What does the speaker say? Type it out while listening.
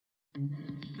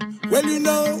Well, you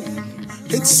know,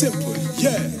 it's simple,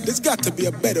 yeah. There's got to be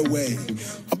a better way,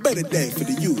 a better day for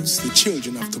the youths, the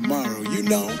children of tomorrow, you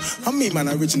know. I mean, man,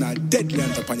 original deadly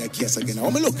Hunta upon your case again. I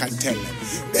want me look and tell them.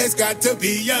 There's got to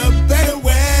be a better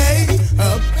way,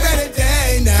 a better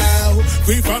day now.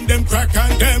 Free from them crack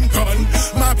and them gun.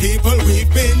 My people,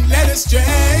 we've been led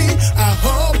astray. I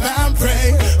hope and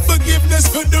pray forgiveness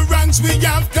for the wrongs we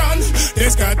have done.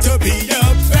 There's got to be a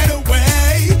better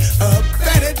way, a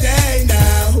better day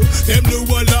now. Them new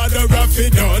world order rough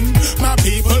it done. My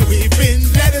people, we've been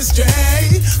led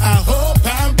astray. I hope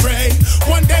and pray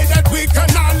one day that we can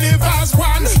all live as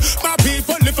one. My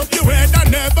people, lift up your head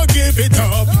and never give it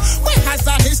up. Where has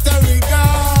our history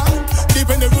gone? Deep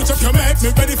in the roots of your make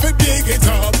me ready for dig it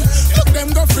up. Look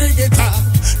them go frig it up.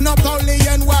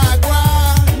 Napoleon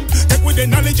Wagwan. Take with the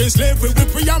knowledge and slavery,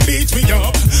 whip we and beat me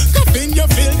up. Coffin, you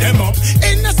fill them up.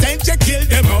 Innocent, you kill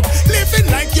them up. Living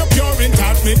like you're pure in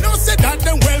thought. Me no say that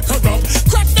them well corrupt.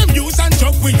 Crack them use and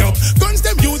chuck we up. Guns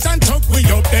them use and tuck we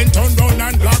up. Then turn round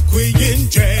and lock we in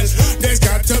jail. There's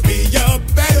got to be a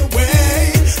better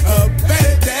way, a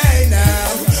better day now.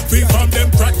 Free from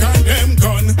them crack and them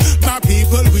gun. My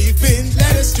people, we've been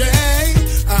led astray.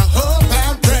 I hope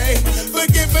and pray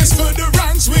forgive us for the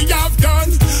wrongs we have done.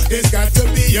 There's got to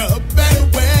be a better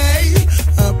way,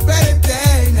 a better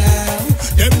day now.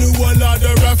 Them new world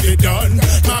order rough it done.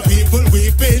 My people,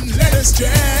 we've been led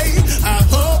astray. I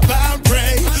hope and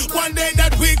pray one day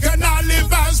that we can all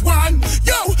live as one.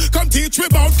 Yo, come teach me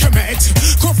about Kemet,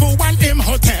 Khufu and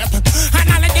Imhotep, and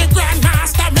all of the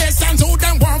grandmaster masons who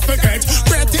them won't forget.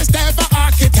 Greatest ever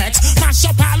architects, mash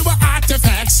up all the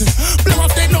artifacts. Blow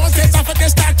off the noses off of the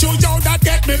statue, yo, that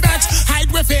get me vexed.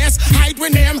 Hide with face, hide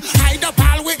with name, hide up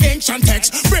all with ancient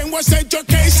text. Brainwash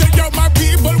education, yo, my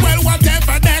people, well,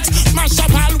 whatever next. Mash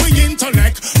up all we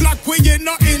intellect, lock we in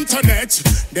no internet.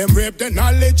 Them rape the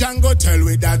knowledge and go tell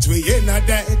we that we in a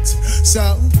debt. So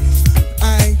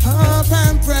I hope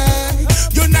and pray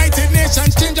United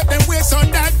Nations change up them ways so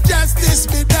that justice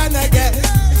be done again.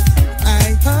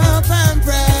 I hope and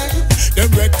pray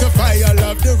them rectify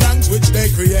all of the wrongs which they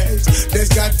create. There's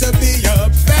got to be a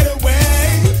better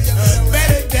way, a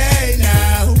better day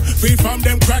now. Free from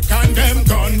them crack and them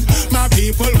gun. My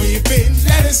people, we've been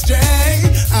led astray.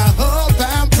 I hope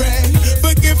and pray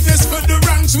forgiveness for the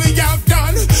wrongs we have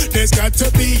done. There's got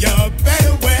to be a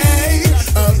better way,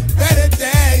 a better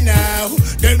day now.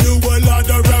 The new world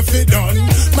order rough it done.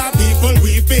 My people,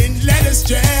 we've been led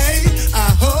astray. I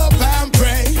hope and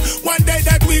pray one day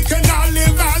that we can all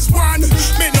live as one.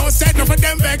 Me no said no for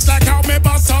them vex like how me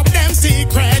boss up them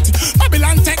secret.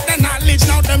 Babylon take the knowledge,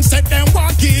 now them said them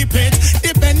won't keep it.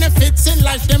 The benefits in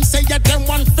life, them say yeah, them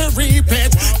want to reap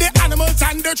it. The animals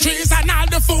and the trees and all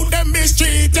the food them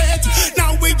mistreated.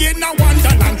 Now we in a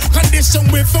wonderland, condition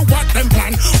with for what them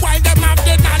plan. Why them have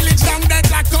the knowledge down that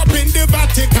lock up in the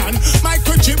Vatican?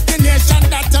 Microchip the nation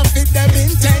that to fit them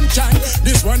intention.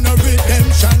 This one a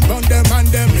redemption, burn them and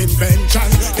them invention.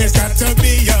 There's got to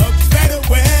be a better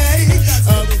way,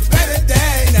 a better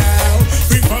day now.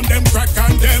 Free from them crack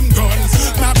and them guns.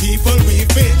 My people, we've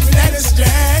been led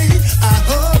astray. I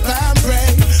hope and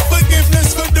pray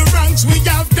forgiveness for the wrongs we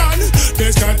have done.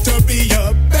 There's got to be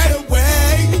a better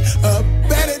way, a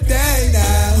better day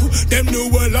now. Them new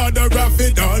world order rough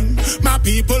it done. My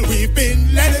people, we've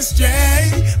been led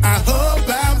astray. I hope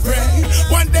and pray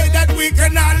one day that we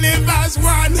can all live as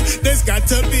one. There's got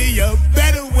to be a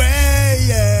better way,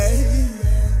 yeah.